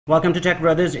Welcome to Tech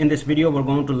Brothers. In this video, we're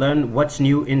going to learn what's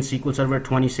new in SQL Server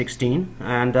 2016,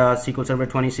 and SQL Server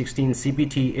 2016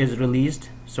 CPT is released.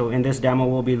 So in this demo,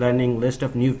 we'll be learning list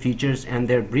of new features and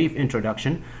their brief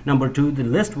introduction. Number two, the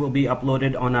list will be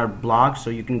uploaded on our blog,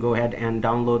 so you can go ahead and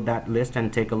download that list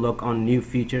and take a look on new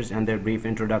features and their brief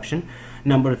introduction.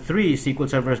 Number three, SQL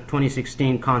Server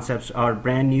 2016 concepts are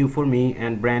brand new for me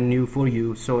and brand new for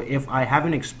you. So if I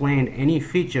haven't explained any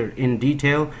feature in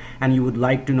detail and you would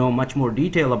like to know much more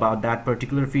detail about that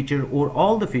particular feature or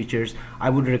all the features, I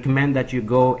would recommend that you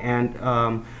go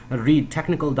and read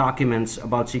technical documents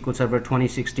about SQL Server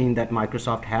 2016 that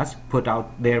Microsoft has put out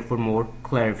there for more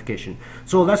clarification.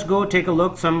 So let's go take a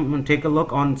look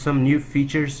on some new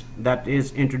features that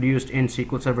is introduced in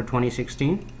SQL Server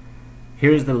 2016.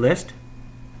 Here is the list.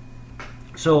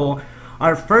 So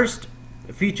our first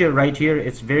feature right here,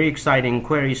 it's very exciting: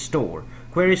 query store.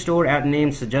 Query store, as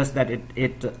name suggests, that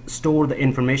it stores the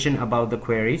information about the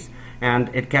queries, and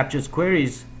it captures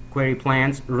queries, query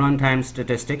plans, runtime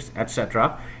statistics,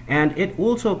 etc. And it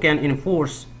also can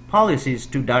enforce policies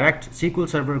to direct SQL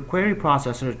Server query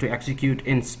processor to execute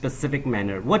in specific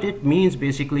manner. What it means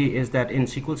basically is that in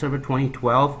SQL Server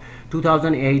 2012,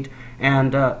 2008,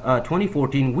 and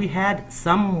 2014, we had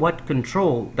somewhat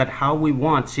control that how we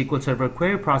want SQL Server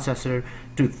query processor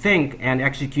to think and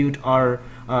execute our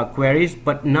queries,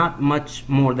 but not much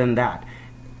more than that.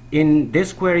 In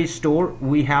this query store,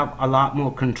 we have a lot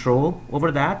more control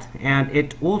over that, and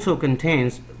it also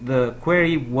contains the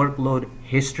query workload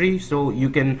history, so you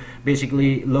can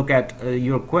basically look at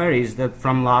your queries that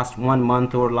from last 1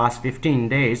 month or last 15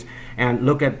 days and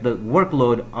look at the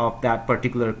workload of that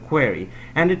particular query.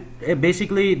 And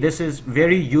basically this is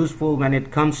very useful when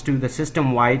it comes to the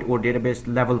system-wide or database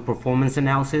level performance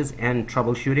analysis and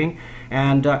troubleshooting.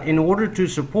 And in order to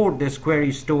support this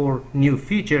query store new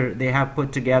feature, they have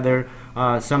put together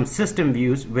some system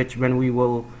views, which when we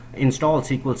will install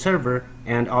SQL Server,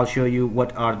 and I'll show you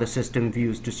what are the system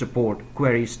views to support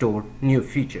query store new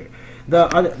feature.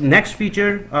 The next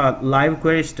feature, live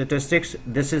query statistics.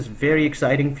 This is very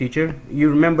exciting feature. You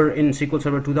remember in SQL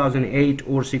Server 2008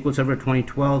 or SQL Server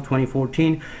 2012,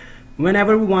 2014,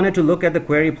 whenever we wanted to look at the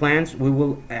query plans, we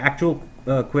will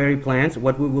query plans,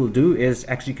 what we will do is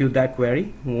execute that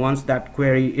query. Once that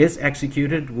query is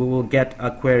executed, we will get a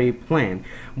query plan.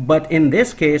 But in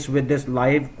this case, with this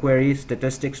live query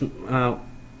statistics,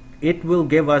 it will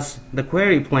give us the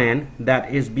query plan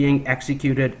that is being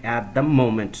executed at the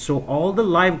moment. So all the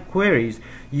live queries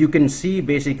you can see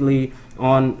basically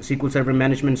on SQL Server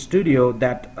Management Studio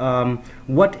that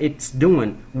what it's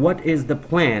doing, what is the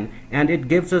plan, and it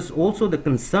gives us also the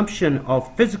consumption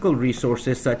of physical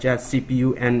resources such as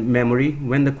CPU and memory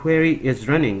when the query is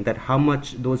running, that how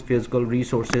much those physical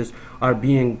resources are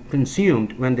being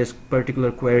consumed when this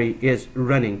particular query is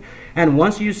running. And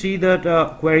once you see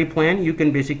that query plan, you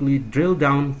can basically drill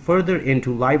down further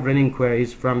into live running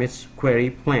queries from its query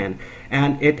plan,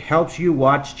 and it helps you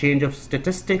watch change of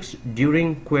statistics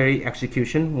during query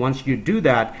execution once you do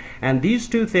that. And these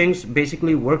two things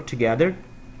basically work together.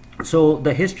 So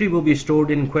the history will be stored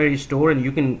in query store, and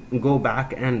you can go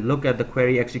back and look at the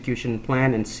query execution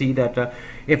plan and see that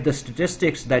if the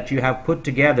statistics that you have put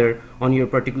together on your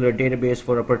particular database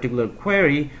for a particular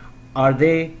query, are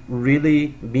they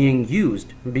really being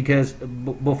used? Because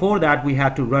before that we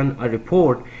had to run a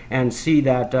report and see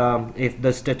that if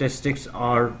the statistics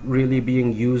are really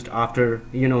being used after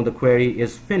the query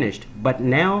is finished. But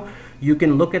now you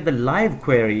can look at the live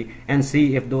query and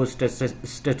see if those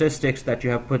statistics that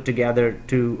you have put together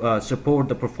to support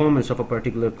the performance of a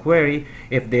particular query,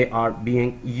 if they are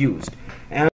being used.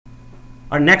 And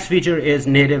our next feature is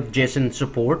native Json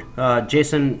support.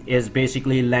 Json is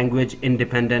basically language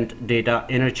independent data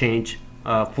interchange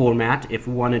format. If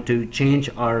we wanted to change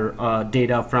our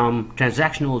data from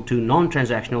transactional to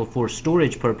non-transactional for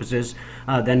storage purposes,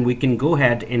 then we can go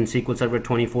ahead in SQL Server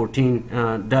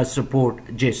 2014 does support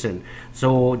JSON.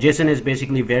 So JSON is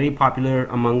basically very popular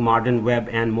among modern web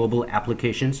and mobile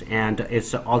applications, and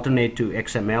it's alternate to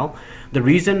XML. The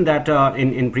reason that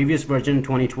in previous version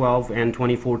 2012 and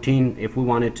 2014, if we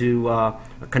wanted to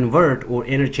convert or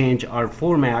interchange our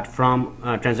format from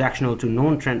transactional to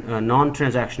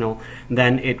non-transactional,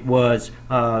 then it was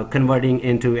converting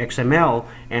into XML,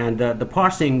 and the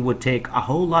parsing would take a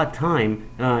whole lot of time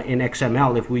in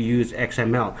XML if we use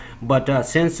XML. But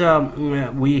since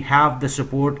we have the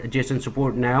support, JSON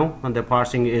support now, and the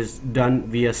parsing is done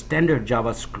via standard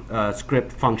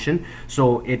JavaScript function,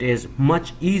 so it is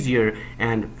much easier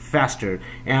and faster.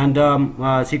 And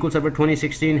SQL Server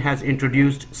 2016 has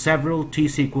introduced several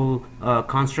T-SQL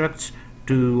constructs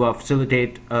to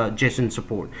facilitate JSON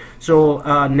support. So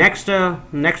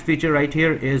next feature right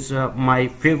here is my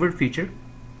favorite feature.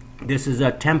 This is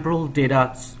a temporal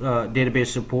database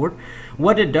support.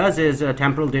 What it does is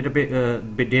temporal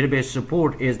database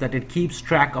support is that it keeps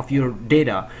track of your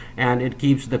data, and it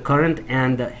keeps the current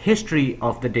and the history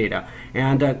of the data.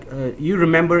 And you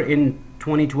remember in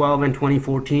 2012 and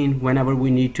 2014, whenever we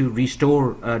need to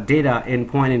restore data in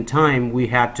point in time, we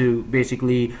had to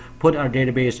basically put our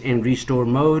database in restore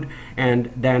mode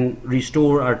and then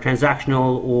restore our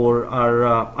transactional or our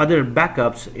other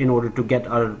backups in order to get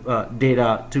our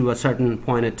data to a certain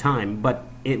point in time. But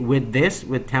with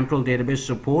temporal database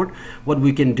support, what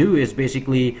we can do is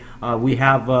basically we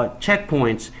have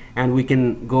checkpoints, and we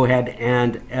can go ahead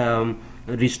and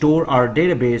restore our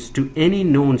database to any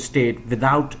known state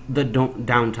without the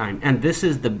downtime. And this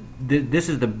is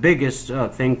the biggest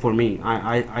thing for me.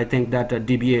 I think that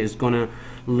DBA is gonna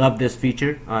love this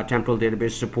feature, temporal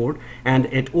database support. And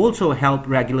it also helped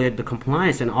regulate the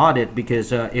compliance and audit,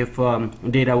 because if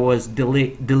data was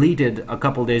deleted a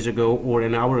couple days ago or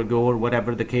an hour ago or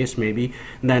whatever the case may be,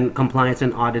 then compliance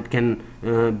and audit can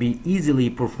be easily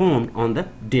performed on the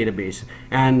database.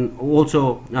 And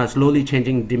also slowly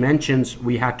changing dimensions,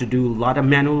 we had to do a lot of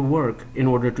manual work in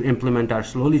order to implement our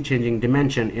slowly changing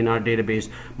dimension in our database.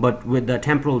 But with the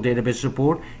temporal database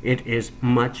support, it is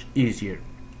much easier.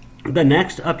 The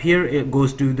next up here, it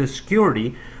goes to the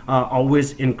security,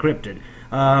 always encrypted.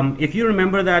 If you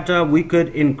remember that we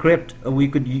could encrypt, we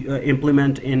could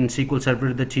implement in SQL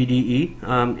Server the TDE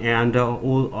and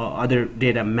all other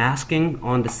data masking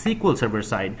on the SQL Server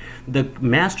side. The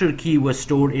master key was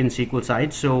stored in SQL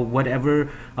side, so whatever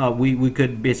we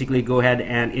could basically go ahead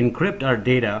and encrypt our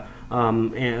data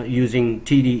using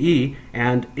TDE,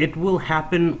 and it will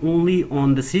happen only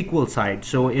on the SQL side.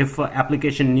 So if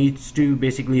application needs to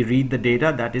basically read the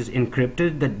data that is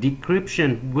encrypted, the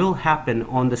decryption will happen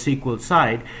on the SQL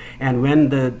side, and when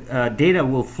the data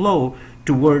will flow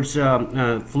towards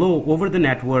flow over the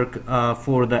network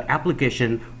for the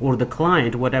application or the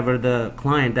client, whatever the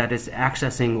client that is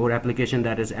accessing or application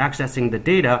that is accessing the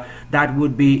data, that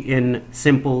would be in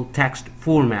simple text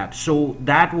format. So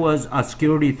that was a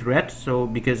security threat. So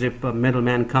because if a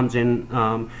middleman comes in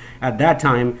at that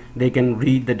time, they can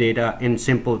read the data in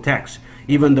simple text,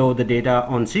 even though the data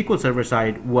on SQL Server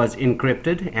side was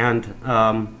encrypted, and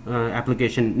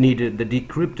application needed the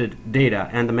decrypted data,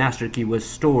 and the master key was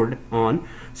stored on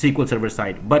SQL Server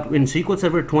side. But in SQL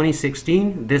Server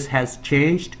 2016, this has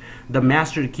changed. The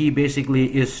master key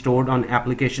basically is stored on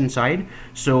application side.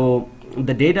 So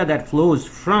the data that flows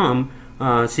from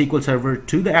SQL Server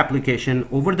to the application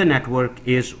over the network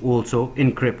is also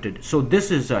encrypted. So this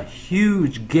is a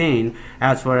huge gain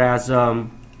as far as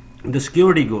the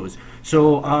security goes.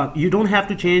 So you don't have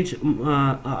to change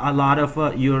a lot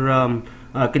of your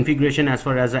configuration as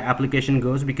far as the application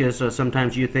goes, because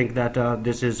sometimes you think that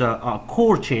this is a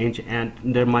core change and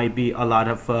there might be a lot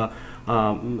of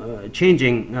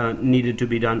changing needed to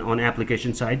be done on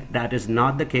application side. That is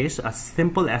not the case. A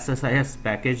simple SSIS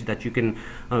package that you can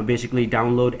basically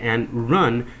download and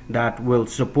run, that will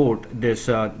support this.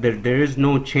 There is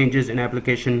no changes in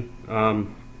application,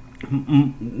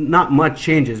 not much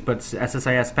changes, but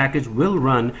SSIS package will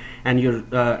run, and your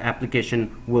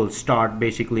application will start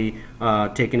basically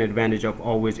taking advantage of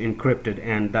always encrypted,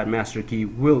 and that master key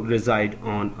will reside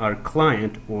on our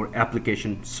client or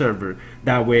application server.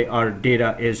 That way our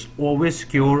data is always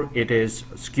secure. It is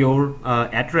secure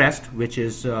at rest, which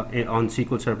is on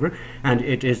SQL Server, and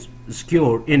it is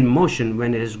secure in motion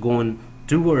when it is going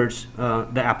towards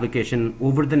the application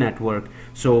over the network.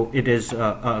 So it is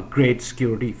a great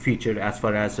security feature as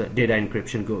far as data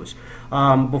encryption goes.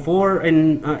 Before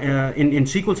in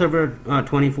SQL Server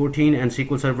 2014 and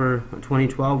SQL Server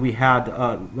 2012, we had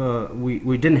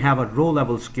we didn't have a row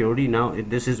level security. Now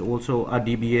this is also a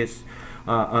DBA's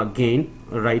gain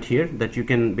right here, that you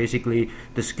can basically,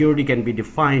 the security can be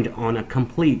defined on a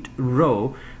complete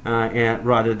row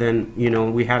rather than, you know,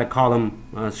 we had a column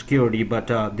security, but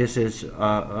this is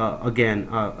again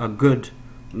a good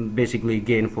basically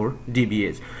gain for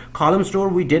DBAs. Column store,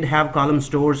 we did have column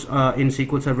stores in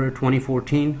SQL Server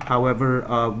 2014.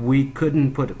 However, we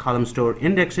couldn't put column store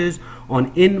indexes on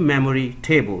in-memory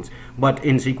tables. But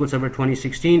in SQL Server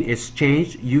 2016, it's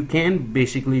changed. You can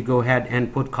basically go ahead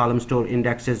and put column store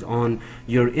indexes on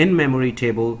your in-memory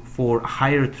table for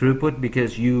higher throughput,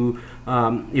 because you,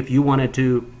 if you wanted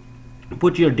to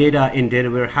put your data in data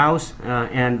warehouse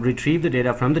and retrieve the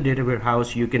data from the data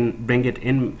warehouse. You can bring it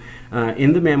in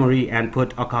the memory and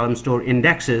put a column store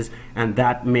indexes, and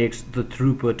that makes the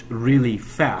throughput really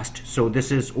fast. So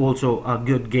this is also a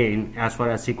good gain as far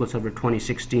as SQL Server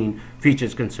 2016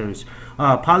 features concerns.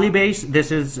 Polybase,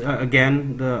 this is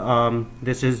again the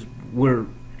we're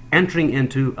entering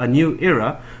into a new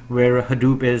era where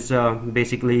Hadoop is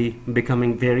basically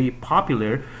becoming very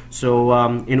popular. So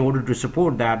in order to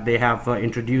support that, they have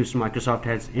Microsoft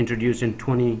has introduced in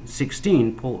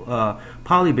 2016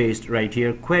 Polybase right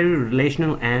here, query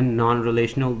relational and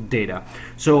non-relational data.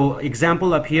 So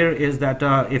example up here is that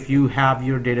if you have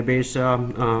your database,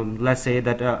 let's say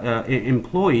that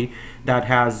employee that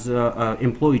has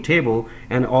employee table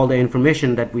and all the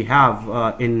information that we have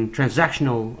in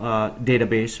transactional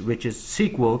database, which is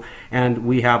SQL, and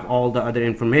we have all the other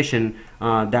information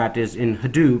that is in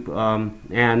Hadoop,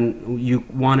 and you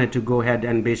wanted to go ahead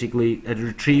and basically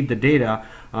retrieve the data,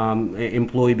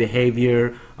 employee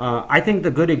behavior. I think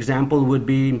the good example would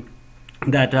be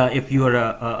that if you are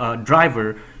a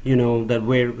driver, you know, that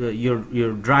where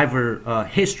your driver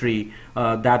history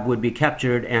that would be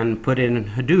captured and put in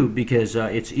Hadoop, because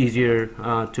it's easier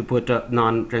to put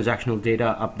non-transactional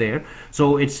data up there.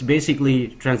 So it's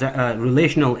basically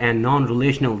relational and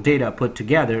non-relational data put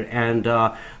together, and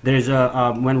there's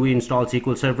a when we install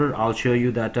SQL Server, I'll show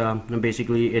you that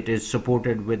basically it is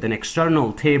supported with an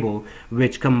external table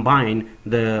which combine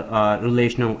the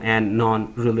relational and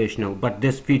non-relational. But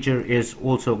this feature is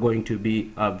also going to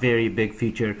be a very big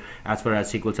feature as far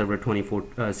as SQL Server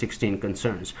 2016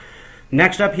 concerns.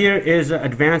 Next up here is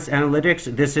advanced analytics.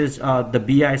 This is the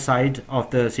BI side of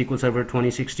the SQL Server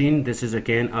 2016. This is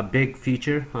again a big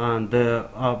feature.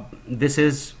 This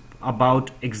is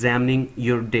about examining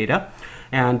your data,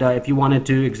 and if you wanted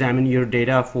to examine your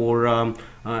data for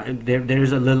there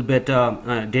is a little bit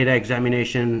data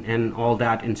examination and all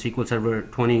that in SQL Server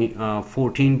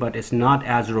 2014, but it's not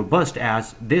as robust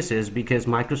as this is, because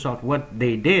Microsoft, what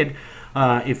they did,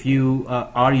 if you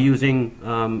are using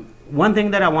one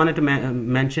thing that I wanted to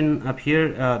mention up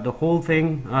here, the whole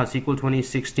thing, SQL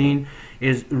 2016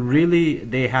 is really,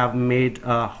 they have made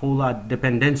a whole lot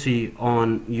dependency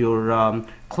on your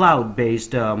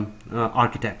cloud-based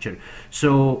architecture.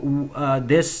 So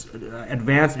this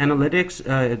advanced analytics,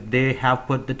 they have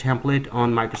put the template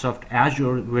on Microsoft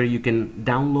Azure, where you can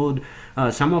download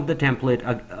some of the template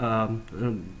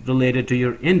related to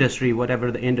your industry,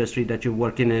 whatever the industry that you're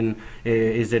working in,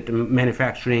 is it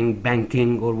manufacturing,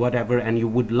 banking, or whatever, and you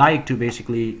would like to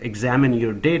basically examine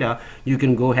your data, you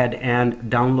can go ahead and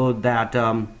download that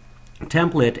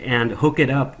template and hook it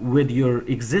up with your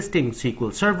existing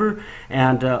SQL Server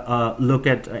and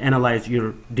analyze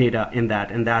your data in that,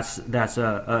 and that's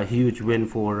a huge win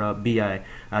for BI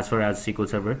as far as SQL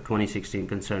Server 2016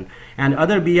 concerned. And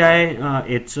other BI,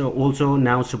 it's also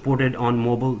now supported on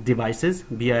mobile devices.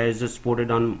 BI is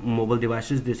supported on mobile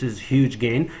devices. This is huge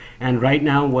gain. And right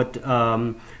now, what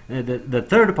the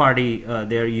third party,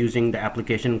 they're using the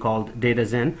application called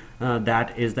DataZen.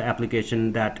 That is the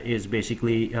application that is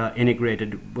basically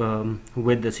integrated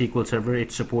with the SQL Server.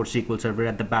 It supports SQL Server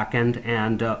at the back end,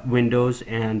 and Windows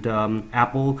and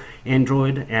Apple,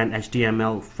 Android, and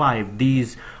HTML5.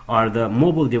 These are the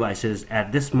mobile devices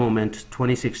at this moment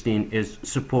 2016 is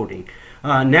supporting.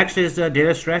 Next is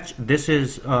data stretch. This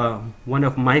is one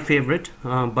of my favorite,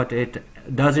 but it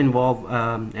does involve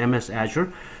MS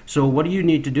Azure. So what you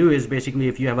need to do is basically,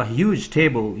 if you have a huge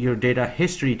table, your data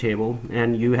history table,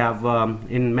 and you have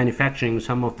in manufacturing,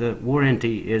 some of the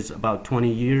warranty is about 20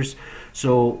 years.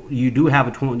 So you do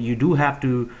have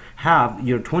to have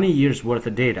your 20 years worth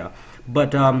of data.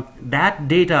 But that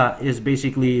data is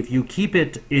basically, if you keep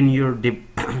it in your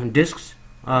disks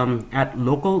at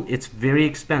local, it's very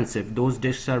expensive. Those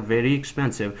disks are very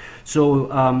expensive.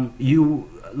 So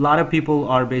a lot of people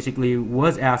are basically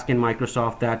was asking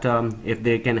Microsoft that if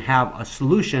they can have a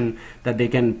solution that they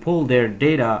can pull their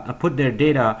data, put their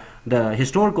data, the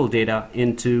historical data,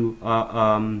 into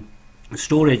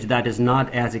storage that is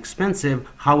not as expensive.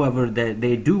 However,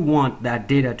 they do want that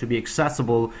data to be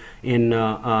accessible in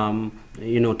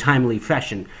timely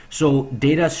fashion. So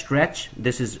data stretch,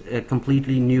 this is a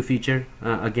completely new feature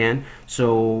again.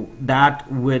 So that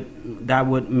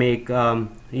would make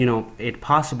it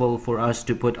possible for us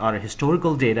to put our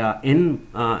historical data in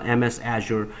MS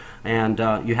Azure, and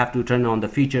you have to turn on the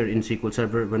feature in SQL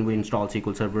Server. When we install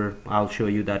SQL Server, I'll show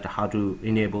you that how to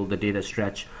enable the data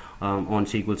stretch on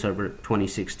SQL Server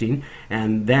 2016,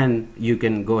 and then you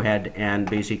can go ahead and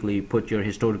basically put your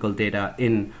historical data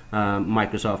in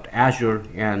Microsoft Azure,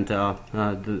 and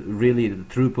really the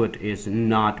throughput is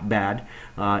not bad.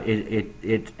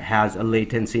 It has a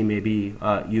latency, maybe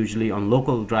usually on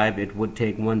local drive it would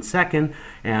take 1 second,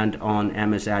 and on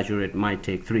MS Azure it might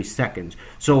take 3 seconds.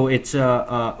 So it's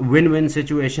a win-win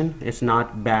situation. It's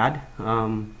not bad.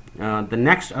 The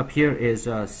next up here is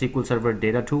SQL Server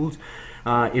Data Tools.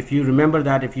 If you remember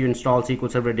that if you install SQL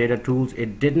Server Data Tools,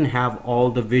 it didn't have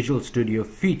all the Visual Studio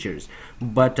features,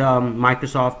 but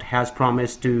Microsoft has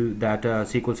promised to that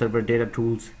SQL Server Data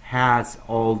Tools has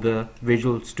all the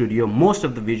Visual Studio, most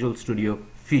of the Visual Studio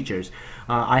features.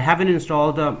 I haven't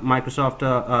installed Microsoft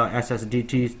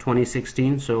SSDT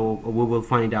 2016, so we will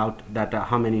find out that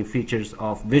how many features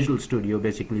of Visual Studio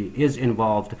basically is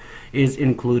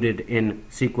included in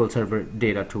SQL Server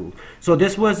Data Tool. So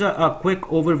this was a quick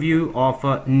overview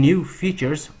of new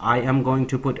features. I am going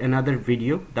to put another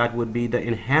video that would be the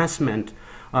enhancement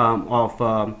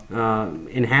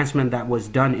enhancement that was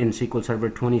done in SQL Server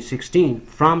 2016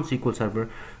 from SQL Server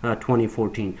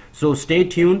 2014. So stay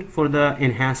tuned for the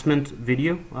enhancement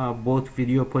video. Both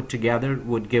video put together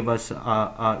would give us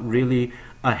really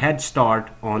a head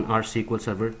start on our SQL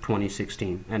Server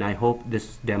 2016, and I hope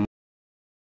this demo